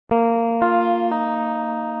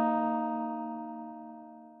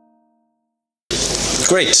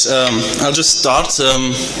Great. I'll just start.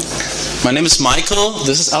 My name is Michael.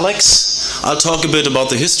 This is Alex. I'll talk a bit about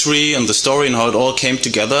the history and the story and how it all came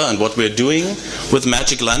together and what we're doing with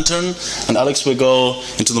Magic Lantern. And Alex will go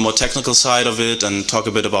into the more technical side of it and talk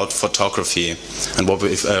a bit about photography and what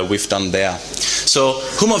we've done there. So,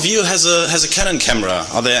 whom of you has a Canon camera?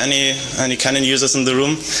 Are there any Canon users in the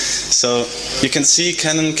room? So, you can see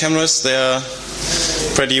Canon cameras. They're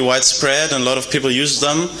pretty widespread and a lot of people use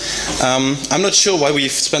them. I'm not sure why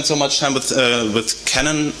we've spent so much time with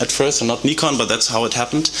Canon at first and not Nikon, but that's how it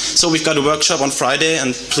happened. So we've got a workshop on Friday,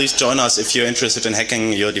 and please join us if you're interested in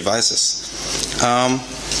hacking your devices.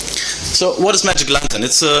 So what is Magic Lantern?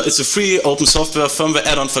 It's a free open software firmware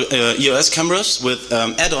add-on for EOS cameras. With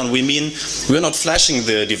add-on we mean we're not flashing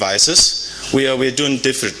the devices. We're doing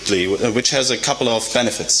differently, which has a couple of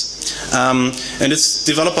benefits. And it's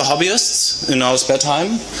developer hobbyists in our spare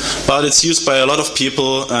time, but it's used by a lot of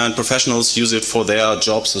people, and professionals use it for their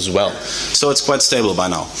jobs as well. So it's quite stable by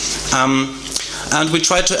now. And we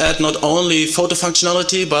try to add not only photo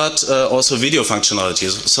functionality, but also video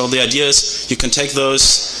functionalities. So the idea is you can take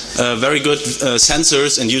those very good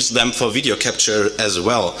sensors and use them for video capture as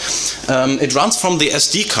well. It runs from the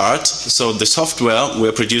SD card, so the software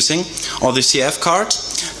we're producing, or the CF card.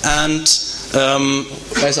 And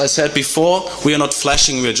as I said before, we are not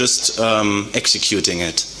flashing, we're just executing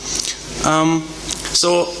it.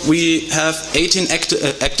 So we have 18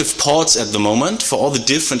 active ports at the moment for all the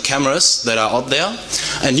different cameras that are out there,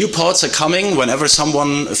 and new ports are coming whenever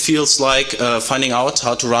someone feels like finding out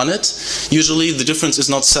how to run it. Usually the difference is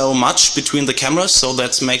not so much between the cameras, so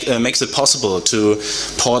that makes it possible to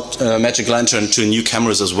port Magic Lantern to new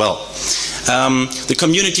cameras as well. The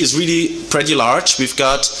community is really pretty large. We've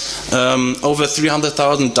got over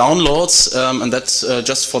 300,000 downloads, and that's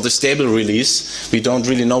just for the stable release. We don't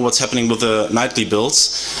really know what's happening with the nightly builds.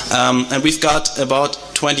 And we've got about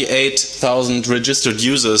 28,000 registered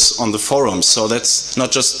users on the forums. So that's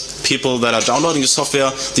not just people that are downloading the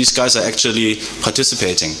software, these guys are actually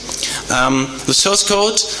participating. The source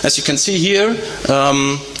code, as you can see here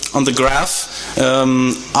on the graph,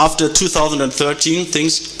 after 2013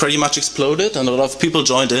 things pretty much exploded and a lot of people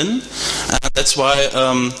joined in, and that's why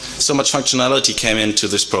so much functionality came into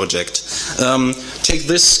this project. Take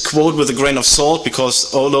this quote with a grain of salt,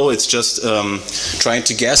 because although it's just trying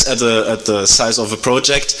to guess at the size of a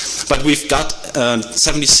project, but we've got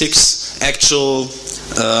 76 actual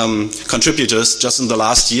contributors just in the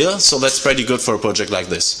last year, so that's pretty good for a project like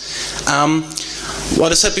this.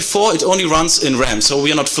 What I said before, it only runs in RAM, so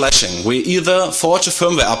we are not flashing. We either forge a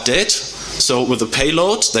firmware update, so with a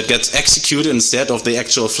payload that gets executed instead of the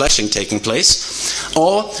actual flashing taking place,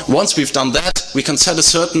 or once we've done that, we can set a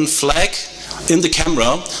certain flag in the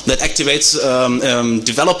camera that activates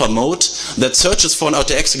developer mode that searches for an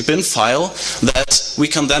AUTXIC bin file that we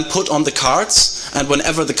can then put on the cards, and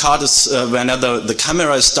whenever the card is, whenever the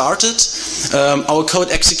camera is started, our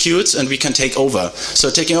code executes and we can take over. So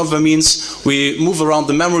taking over means we move around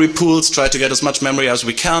the memory pools, try to get as much memory as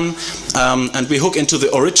we can, and we hook into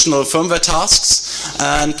the original firmware tasks,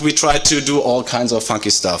 and we try to do all kinds of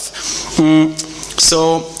funky stuff.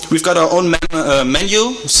 So we've got our own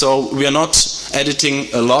menu, so we are not editing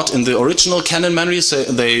a lot in the original Canon menus.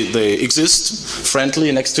 They exist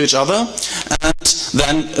friendly next to each other, and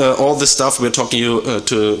then all the stuff we're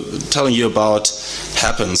telling you about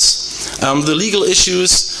happens. The legal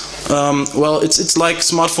issues, well, it's like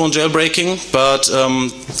smartphone jailbreaking, but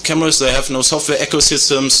cameras, they have no software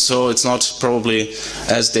ecosystems, so it's not probably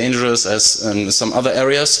as dangerous as in some other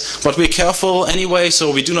areas. But we're careful anyway,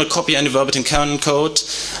 so we do not copy any verbatim Canon code.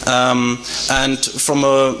 And from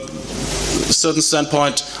a certain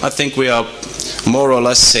standpoint, I think we are more or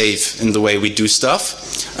less safe in the way we do stuff.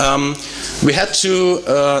 We had to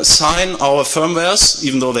sign our firmwares,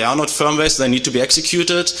 even though they are not firmwares, they need to be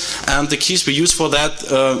executed, and the keys we use for that,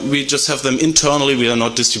 we just have them internally, we are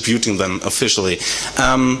not distributing them officially.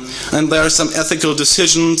 And there are some ethical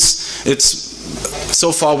decisions.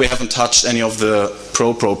 So far we haven't touched any of the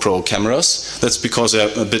Pro cameras. That's because they're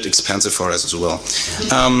a bit expensive for us as well.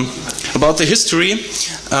 About the history,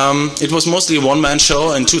 it was mostly a one-man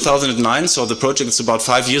show in 2009, so the project is about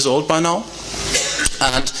 5 years old by now.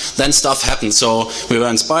 And then stuff happened. So we were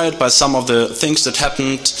inspired by some of the things that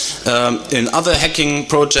happened in other hacking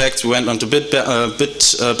projects. We went on to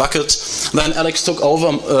Bitbucket. Then Alex took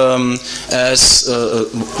over as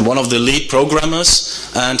one of the lead programmers,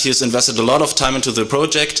 and he has invested a lot of time into the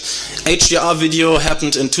project. HDR video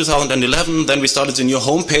happened in 2011. Then we started a new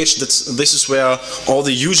homepage. This is where all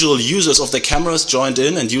the usual users of the cameras joined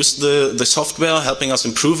in and used the software, helping us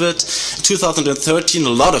improve it. In 2013, a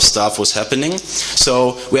lot of stuff was happening. So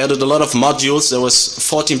So we added a lot of modules. There was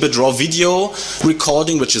 14-bit raw video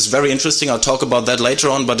recording, which is very interesting. I'll talk about that later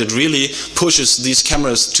on, but it really pushes these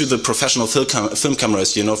cameras to the professional film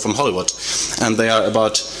cameras, you know, from Hollywood. And they are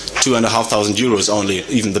about 2,500 euros only,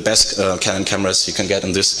 even the best Canon cameras you can get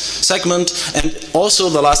in this segment. And also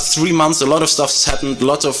the last 3 months, a lot of stuff has happened, a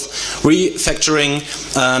lot of refactoring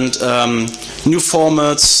and new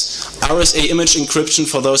formats, RSA image encryption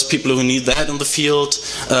for those people who need that in the field,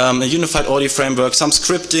 a unified audio framework, some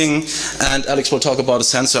scripting, and Alex will talk about a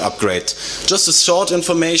sensor upgrade. Just a short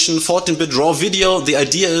information, 14-bit raw video. The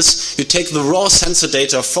idea is you take the raw sensor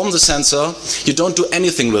data from the sensor, you don't do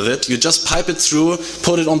anything with it, you just pipe it through,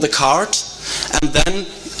 put it on the card, and then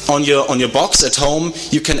on your box at home,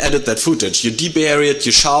 you can edit that footage. You debarrier it,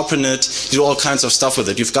 you sharpen it, you do all kinds of stuff with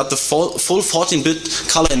it. You've got the full 14-bit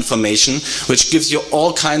color information, which gives you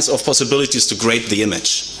all kinds of possibilities to grade the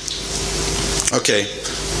image. Okay,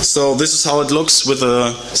 so this is how it looks with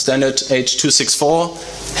a standard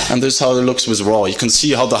H.264, and this is how it looks with RAW. You can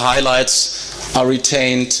see how the highlights are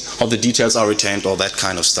retained, how the details are retained, all that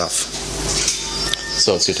kind of stuff.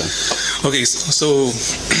 So it's your turn. Okay, so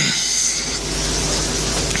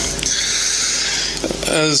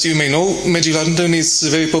as you may know, Magic Lantern is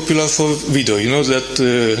very popular for video. You know that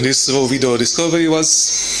this raw video discovery was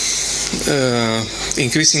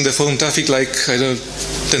increasing the forum traffic like, I don't know,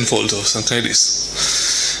 tenfold or something like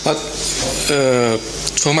this. But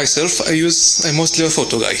for myself, I'm mostly a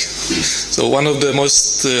photo guy. So one of the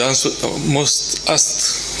most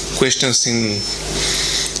asked questions in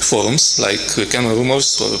forums, like camera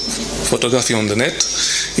rumors or photography on the net,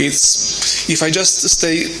 it's if I just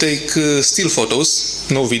take still photos,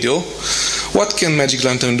 no video, what can Magic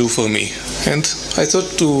Lantern do for me? And I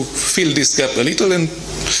thought to fill this gap a little and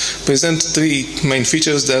present 3 main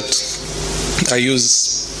features that I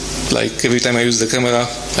use. Like every time I use the camera,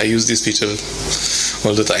 I use this feature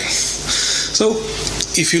all the time. So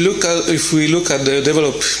if we look at the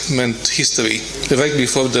development history right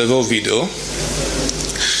before the raw video,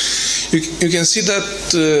 you can see that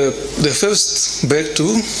the first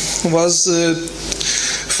breakthrough was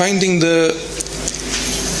finding the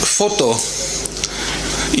photo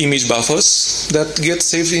image buffers that get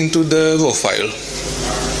saved into the raw file.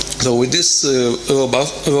 So with this raw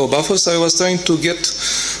buffers, I was trying to get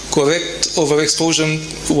correct overexposure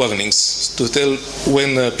warnings to tell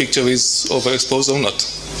when a picture is overexposed or not.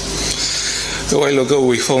 A while ago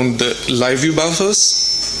we found the live view buffers,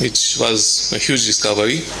 which was a huge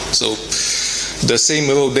discovery. So the same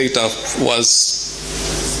raw data was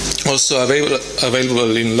also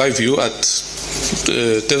available in live view at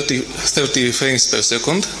 30 frames per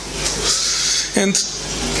second. And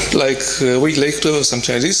like a week later or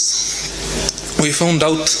something like this, we found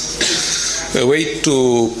out a way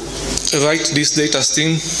to write this data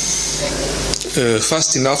stream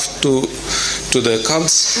fast enough to the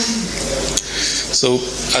cards. So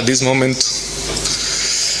at this moment,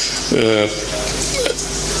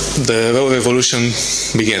 the raw revolution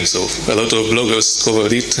began. So a lot of bloggers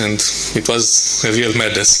covered it, and it was a real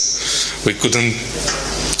madness. We couldn't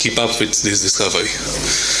keep up with this discovery.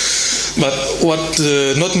 But what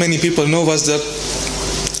not many people know was that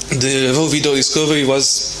the raw video discovery was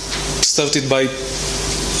started by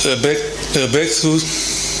a breakthrough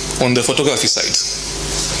on the photography side.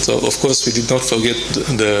 So of course we did not forget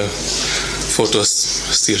the photos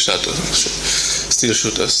still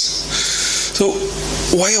shooters. So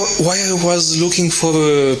why I was looking for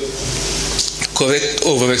correct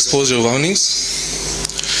overexposure warnings?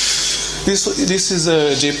 This is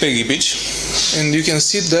a JPEG image, and you can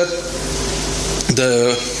see that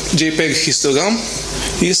the JPEG histogram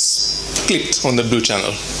is clipped on the blue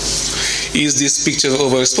channel. Is this picture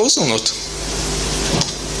overexposed or not?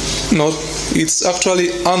 No, it's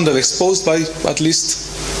actually underexposed by at least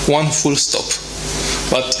 1 full stop.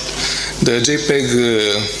 But the JPEG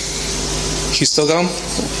histogram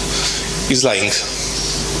is lying.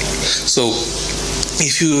 So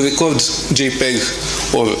if you record JPEG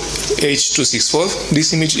or H.264,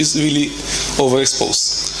 this image is really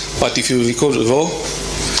overexposed. But if you record RAW,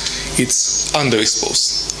 it's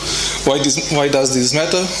underexposed. Why does this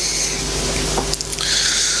matter?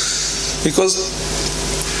 Because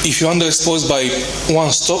if you underexpose by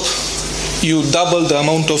 1 stop, you double the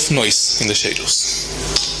amount of noise in the shadows.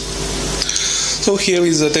 So here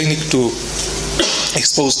is a technique to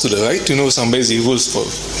expose to the right. You know some basic rules for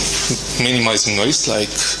minimizing noise, like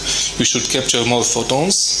you should capture more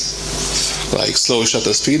photons, like slower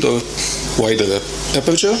shutter speed or wider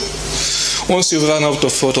aperture. Once you've run out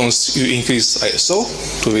of photons, you increase ISO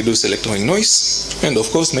to reduce electronic noise, and of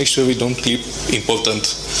course make sure we don't clip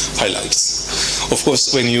important highlights. of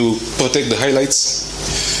course, when you protect the highlights,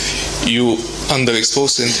 you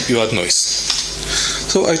underexpose and you add noise.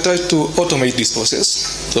 So I try to automate this process.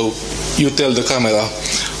 So you tell the camera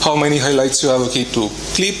how many highlights you are okay to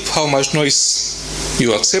clip, how much noise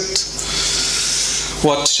you accept,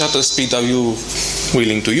 what shutter speed are you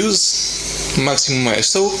willing to use, maximum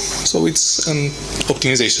ISO. So it's an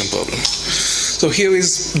optimization problem. So here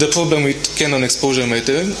is the problem with Canon exposure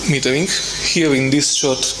metering. Here in this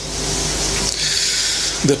shot,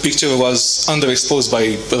 the picture was underexposed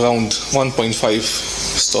by around 1.5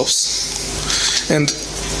 stops. And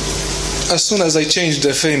as soon as I changed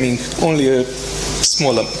the framing only a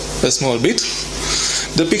small bit,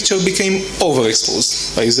 the picture became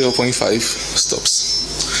overexposed by 0.5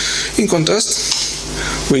 stops. In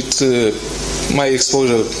contrast, with my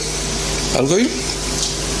exposure algorithm,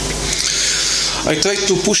 I try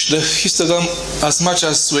to push the histogram as much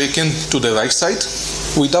as we can to the right side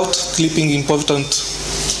without clipping important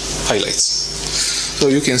highlights. So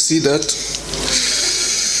you can see that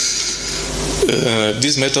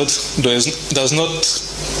this method does not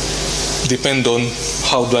depend on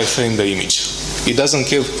how do I frame the image. It doesn't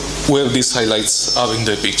care where these highlights are in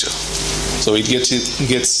the picture. So it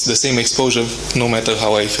gets the same exposure no matter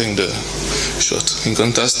how I frame the shot. In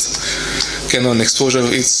contrast, Canon exposure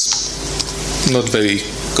is not very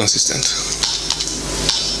consistent.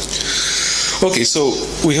 Okay, so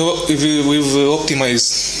we've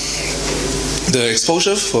optimized the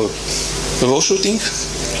exposure for raw shooting,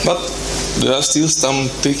 but there are still some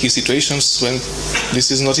tricky situations when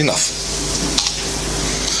this is not enough.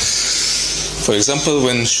 For example,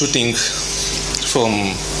 when shooting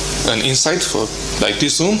from an inside, like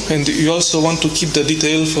this room, and you also want to keep the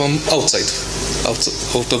detail from outside, out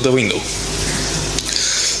of the window.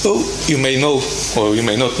 So you may know, or you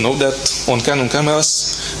may not know, that on Canon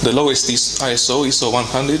cameras, the lowest ISO, ISO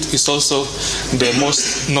 100, is also the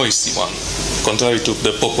most noisy one, contrary to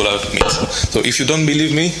the popular myth. So if you don't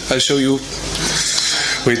believe me, I'll show you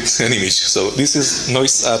with an image. So this is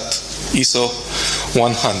noise at ISO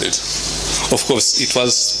 100. Of course, it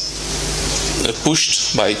was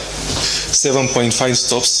pushed by 7.5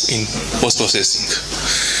 stops in post-processing.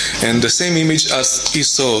 And the same image at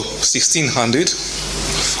ISO 1600,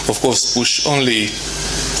 of course, push only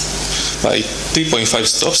by 3.5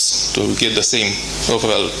 stops to get the same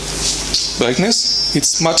overall brightness.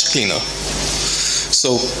 It's much cleaner.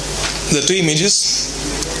 So the two images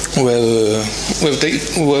were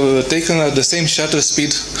taken at the same shutter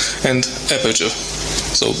speed and aperture.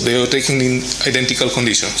 So they were taken in identical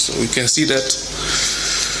conditions. So you can see that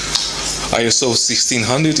ISO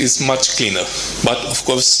 1600 is much cleaner. But of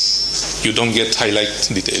course, you don't get highlight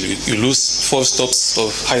detail. You lose 4 stops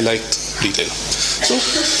of highlight detail. So,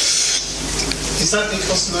 is that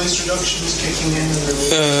because noise reduction is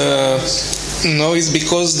kicking in? No, it's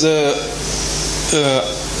because the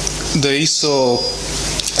ISO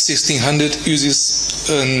 1600 uses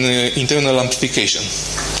an internal amplification.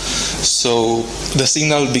 So the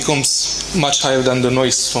signal becomes much higher than the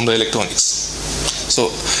noise from the electronics. So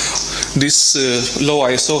this low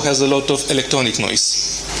ISO has a lot of electronic noise.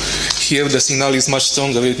 Here the signal is much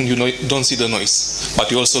stronger and you don't see the noise, but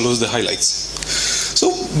you also lose the highlights.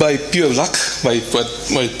 So by pure luck, by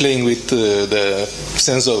playing with the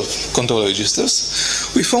sensor control registers,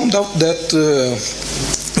 we found out that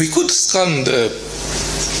we could scan the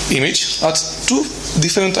image at 2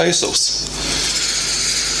 different ISOs.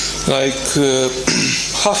 Like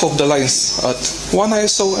half of the lines at one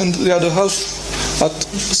ISO and the other half at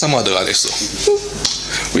some other ISO.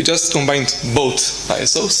 We just combined both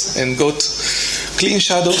ISOs and got clean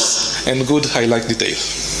shadows and good highlight detail.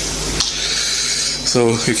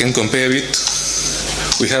 So you can compare it.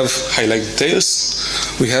 We have highlight details,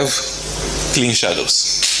 we have clean shadows.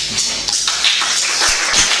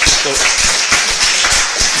 So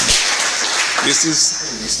this is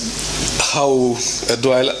how a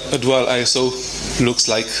dual ISO looks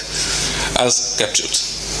like as captured.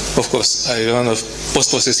 Of course, I run a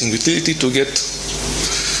post-processing utility to get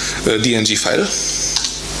a DNG file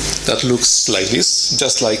that looks like this,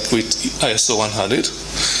 just like with ISO 100.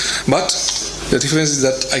 But the difference is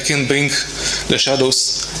that I can bring the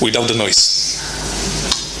shadows without the noise.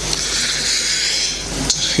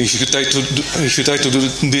 If you try to do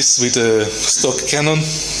this with a stock Canon,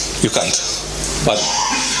 you can't. But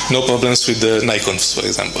no problems with the Nikons, for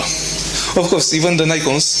example. Of course, even the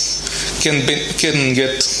Nikons can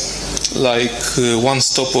get like 1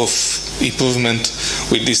 stop of improvement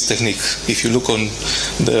with this technique. If you look on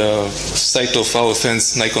the site of our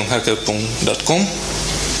friends nikonhacker.com,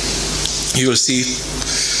 you will see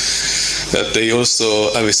that they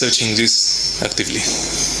also are researching this actively.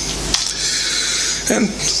 And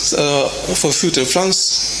for future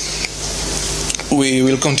plans, we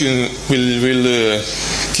will continue. We'll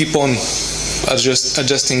keep on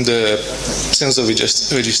adjusting the sensor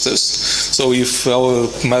registers. So if our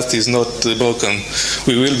math is not broken,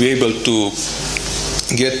 we will be able to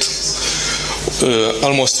get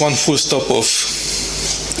almost one full stop of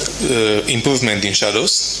improvement in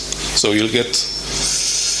shadows. So you'll get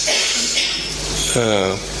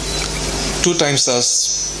 2 times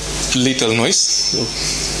as little noise. So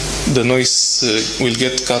the noise will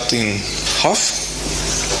get cut in half.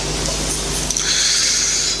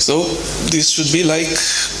 So this should be like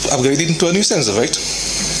upgraded into a new sensor, right?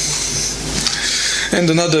 And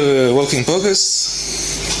another work in progress,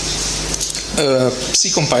 C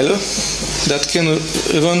compiler that can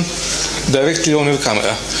run directly on your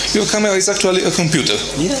camera. Your camera is actually a computer.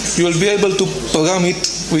 Yes. You will be able to program it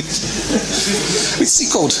with C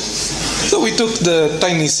code. So we took the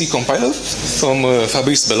tiny C compiler from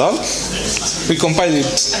Fabrice Bellard. We compiled it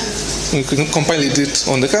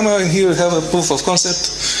on the camera, and here we have a proof of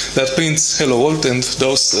concept that prints hello world and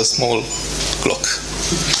draws a small clock.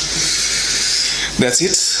 That's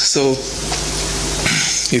it. So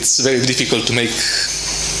it's very difficult to make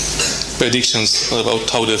predictions about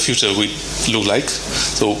how the future will look like.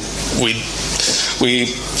 So we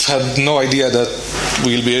had no idea that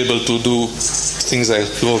we'll be able to do things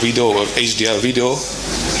like raw video or HDR video,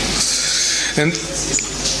 and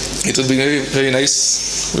it would be very, very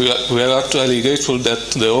nice. We are actually grateful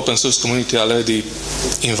that the open source community already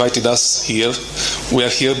invited us here. We are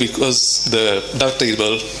here because the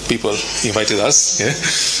Darktable people invited us. Yeah?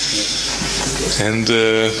 And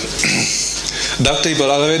Darktable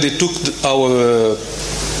already took the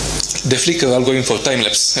Flickr algorithm for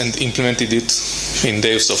time-lapse and implemented it in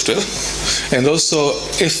their software. And also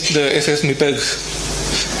the FFmpeg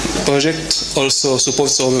project also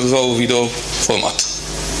supports our raw video format.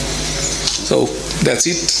 So that's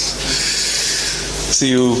it. See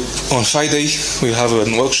you on Friday. We'll have a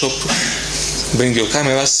workshop. Bring your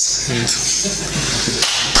cameras.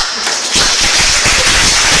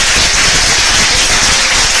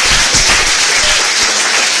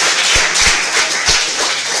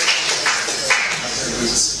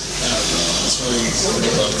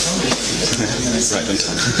 Right on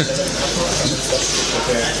time.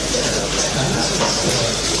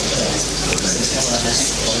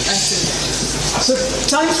 So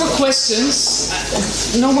time for questions.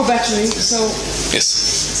 No more battery. So yes.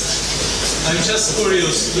 I'm just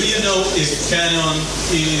curious. Do you know if Canon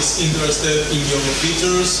is interested in your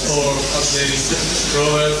features, or have they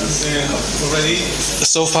covered them already?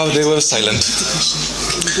 So far, they were silent.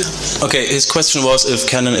 Okay, his question was if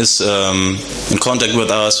Canon is in contact with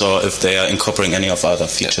us, or if they are incorporating any of our other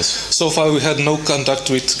features. Yeah. So far, we had no contact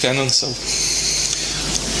with Canon, so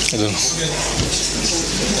I don't know.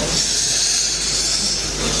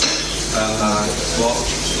 Well,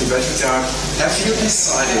 have you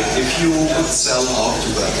decided if you would sell out to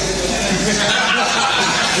them?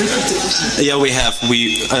 Yeah, we have.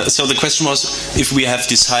 So the question was if we have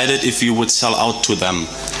decided if you would sell out to them.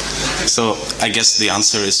 So I guess the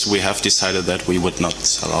answer is we have decided that we would not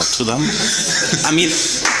sell out to them. I mean,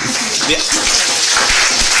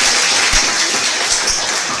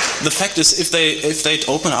 the fact is, if they'd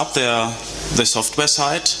open up their software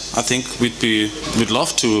site, I think we'd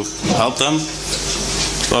love to help them,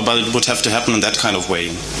 but it would have to happen in that kind of way.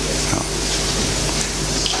 Yeah.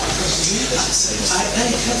 I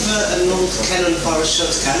have an old Canon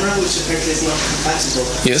PowerShot camera which apparently is not compatible.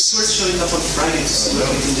 Yes. It's showing up on Friday to see what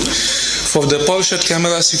we can do. For the PowerShot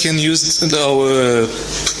cameras, you can use our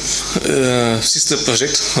sister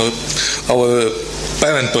project, or our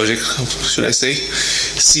parent project, should I say,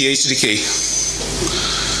 CHDK.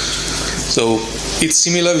 So it's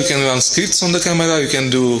similar. You can run scripts on the camera. You can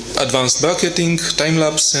do advanced bracketing, time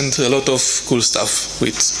lapse, and a lot of cool stuff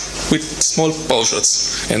with small power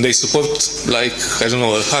shots. And they support like, I don't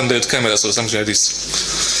know, 100 cameras or something like this.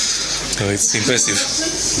 So it's impressive.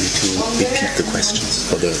 To repeat the questions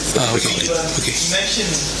for the recording. Okay. You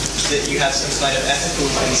mentioned that you have some kind of ethical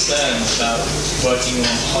concerns about working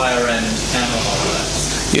on higher end camera hardware.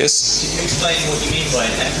 Yes. Can you explain what you mean by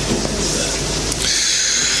an ethical concern?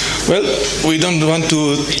 Well, we don't want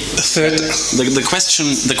to threaten. The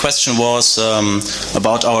question was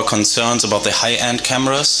about our concerns about the high-end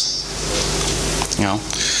cameras. Yeah.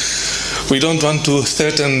 We don't want to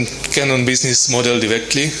threaten Canon business model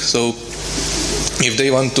directly. So, if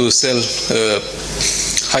they want to sell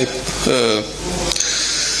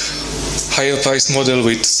higher price model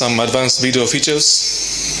with some advanced video features,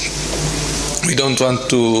 we don't want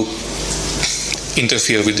to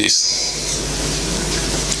interfere with this.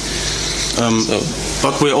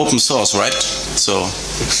 But we're open source, right? So.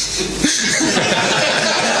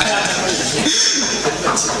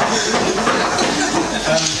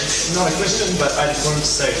 Not a question, but I just wanted to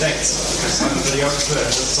say thanks, because I'm a videographer and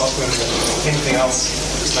the software and anything else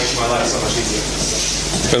just makes my life so much easier.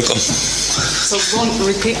 Welcome. So I won't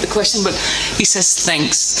repeat the question, but he says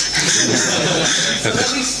thanks.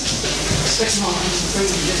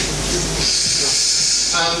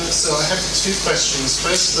 So I have two questions.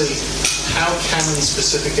 Firstly, how Canon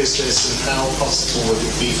specific is this, and how possible would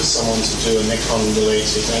it be for someone to do a Nikon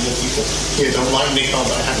related? I know people here don't like Nikon,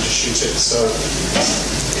 but I happen to shoot it, so.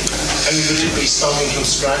 And would it be starting from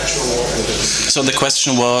scratch, or what would it be? So the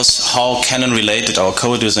question was how Canon related our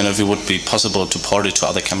code is, and if it would be possible to port it to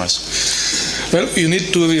other cameras. Well, you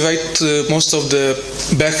need to rewrite most of the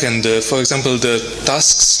backend. For example, the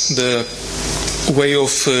tasks, the way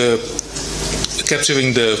of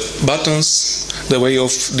capturing the buttons, the way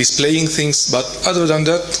of displaying things. But other than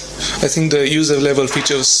that, I think the user level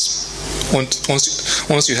features,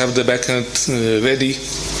 once you have the backend ready,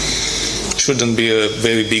 shouldn't be a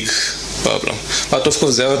very big problem. But of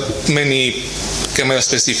course, there are many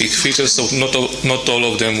camera-specific features, so not all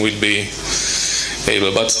of them will be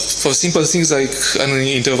able. But for simple things like an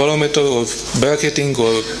intervalometer or bracketing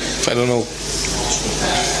or, I don't know,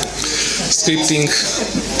 scripting,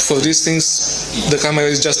 for these things, the camera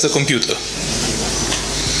is just a computer.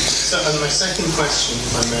 So, and my second question,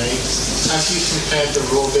 if I may, have you compared the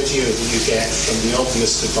raw video that you get from the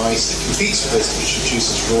obvious device that competes with this, which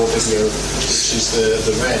produces raw video, which is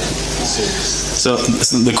the Red series? So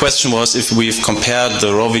the question was if we've compared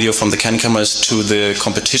the raw video from the Canon cameras to the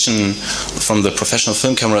competition from the professional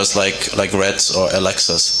film cameras like Reds or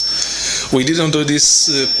Alexas. We didn't do this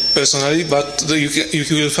personally, but you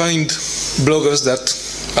will find bloggers that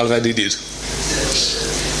already did.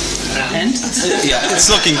 And? Yeah, it's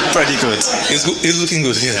looking pretty good. It's looking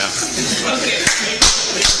good, yeah. Okay.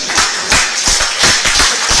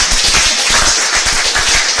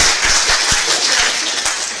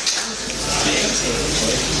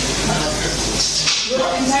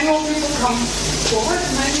 Can I more people come forward,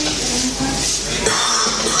 maybe?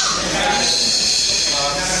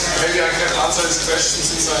 Maybe I can answer this question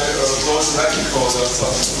since I wrote a Red recorder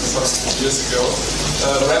some years ago.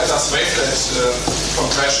 Red does wavelet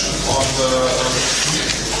compression on the.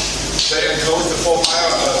 They encode the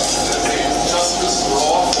 4-wire. They just use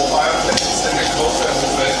raw 4-wire plates and encode them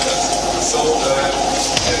with wavelet. So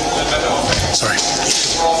in a matter of fact, sorry.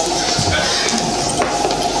 Raw footage is better.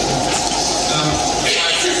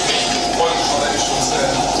 Point correlations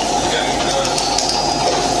and getting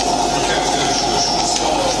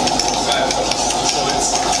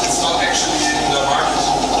it's not actually in the market.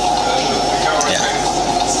 The camera can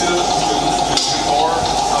still do more.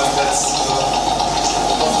 That's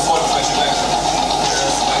not the point of ventilation.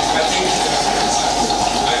 I think it's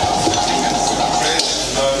great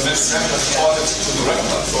that Sam has ported to the Red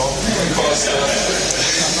platform because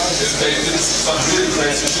they did some really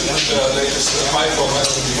great things with the latest high format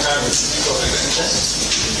of the cameras and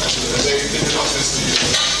they did it obviously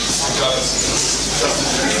because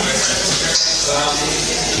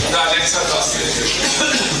Alexa does it.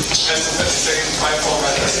 Has the same high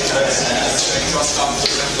format as the same just up to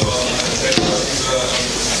the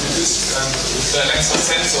disc, and the Alexa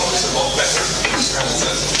sensor is a lot better.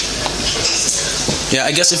 Yeah,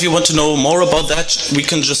 I guess if you want to know more about that, we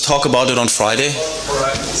can just talk about it on Friday.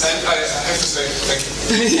 Alright, and I have to say thank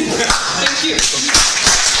you. Thank you.